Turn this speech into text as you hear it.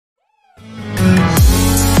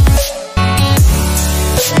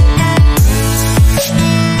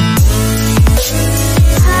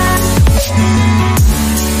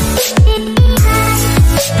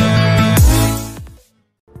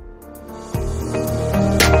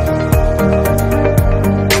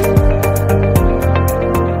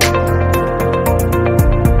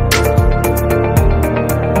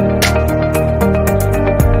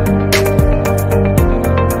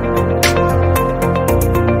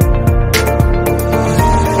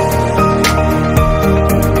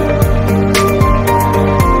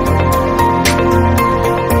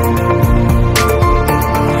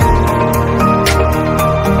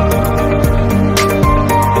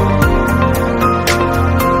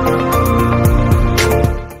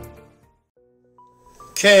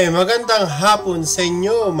Okay, magandang hapon sa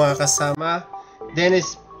inyo mga kasama.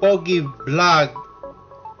 Dennis Pogi Vlog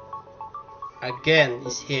again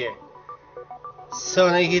is here. So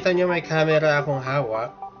nakikita nyo may camera akong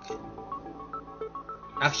hawak,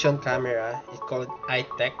 action camera. It's called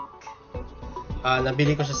Itek.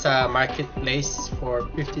 Nabili ko siya sa marketplace for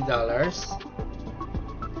 $50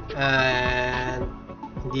 and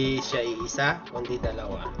hindi siya iisa kundi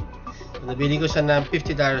dalawa. So, nabili ko siya ng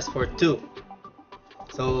 $50 for 2.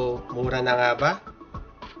 So, mura na nga ba?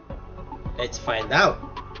 Let's find out.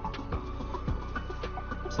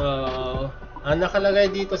 So, ang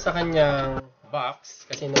nakalagay dito sa kanyang box,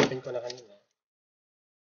 kasi in-open ko na kanina.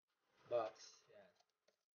 Box. Yan.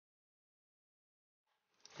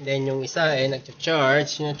 Then, yung isa ay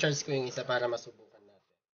nag-charge. Sina-charge ko yung isa para masubukan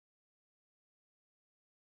natin.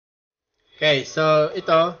 Okay, so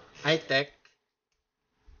ito, Itek.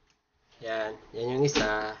 Yan. Yan yung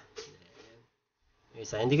isa.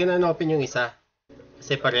 Hindi ko na open yung isa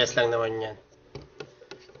kasi parehas lang naman yan.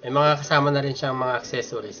 May mga kasama na rin siyang mga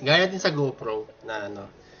accessories gaya din sa GoPro na ano,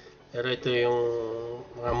 pero ito yung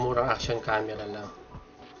mga murang action camera lang.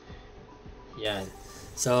 Yan,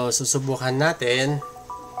 so susubukan natin.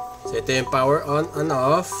 So ito yung power on and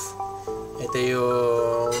off. Ito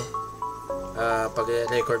yung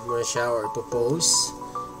pag-record mo siya or pause.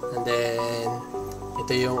 And then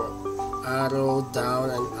ito yung arrow down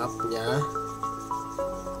and up niya.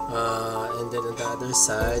 And then on the other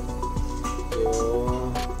side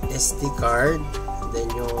yung SD card,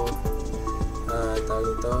 then yung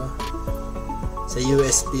tawag ito sa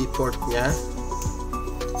USB port nya,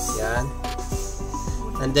 yan,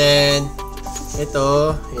 and then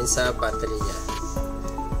ito yung sa battery nya.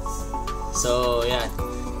 So yan,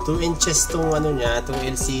 2 inches tong ano nya, tong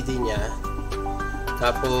LCD nya.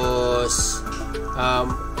 Tapos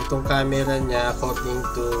itong camera nya according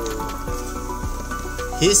to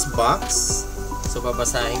his box, so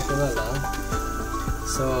babasahin ko na lang.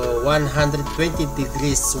 So 120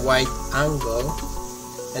 degrees wide angle,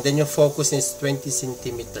 and then yung focus is 20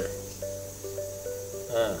 cm.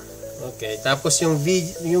 Okay, tapos yung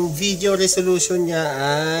video resolution niya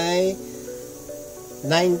ay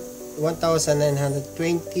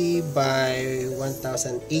 1920 by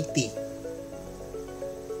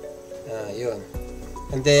 1080. Yun.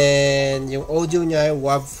 And then yung audio niya ay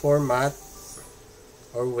WAV format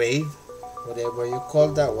or wave, whatever you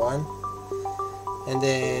call that one. And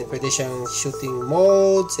then pwede siyang shooting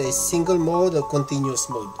mode, say single mode or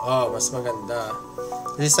continuous mode. Mas maganda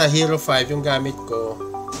kasi sa Hero 5 yung gamit ko,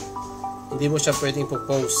 hindi mo siya pwedeng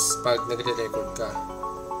po-pause pag nagre-record ka,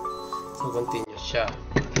 so continuous siya.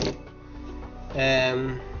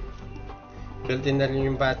 Built-in na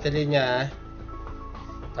rin yung battery niya.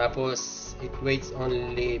 Tapos it weighs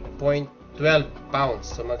only 0.12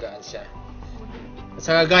 pounds, so magaan siya.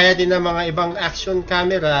 Sa gaya din ng mga ibang action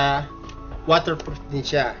camera, waterproof din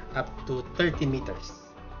siya up to 30 meters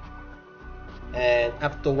and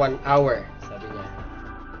up to 1 hour, sabi niya.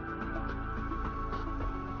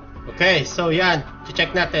 Okay, so yan,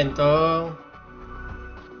 check natin tong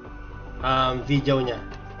video niya.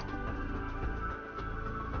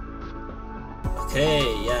 Okay,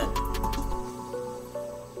 yan.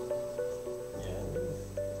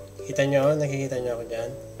 Kita nyo, nakikita nyo ako dyan.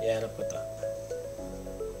 Iharap ko to.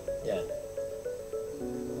 Yan.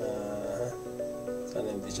 Sana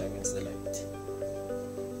hindi siya against the light.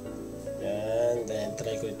 Yan. Then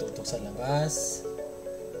try ko itutok sa labas.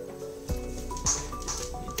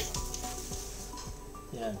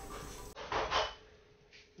 Yan.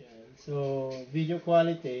 Yan. So video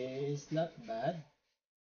quality is not bad.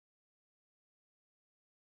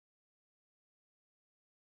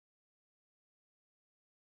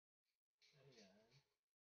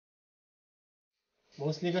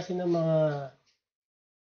 Mostly kasi ng mga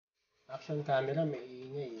action camera may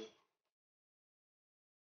iingay.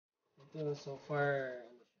 Ito so far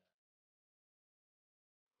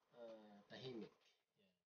tahimik.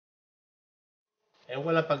 Ewan ko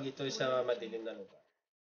lang pag ito sa madilim na lugar,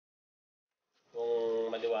 kung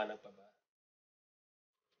maliwanag pa ba.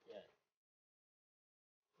 Yan.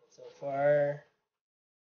 So far,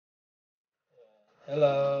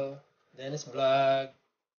 hello, Dennis Vlog.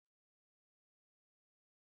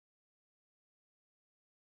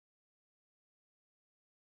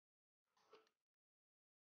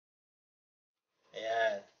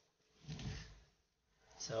 Ayan.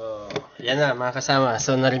 So, yan na mga kasama.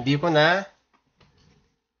 So, na-review ko na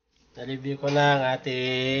ang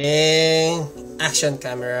ating action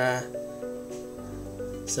camera.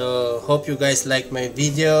 So, hope you guys like my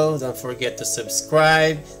video. Don't forget to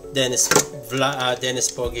subscribe. Dennis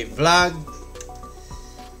Pogi Vlog.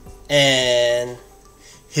 And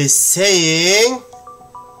He's saying,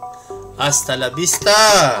 hasta la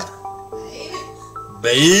vista,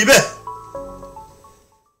 baby.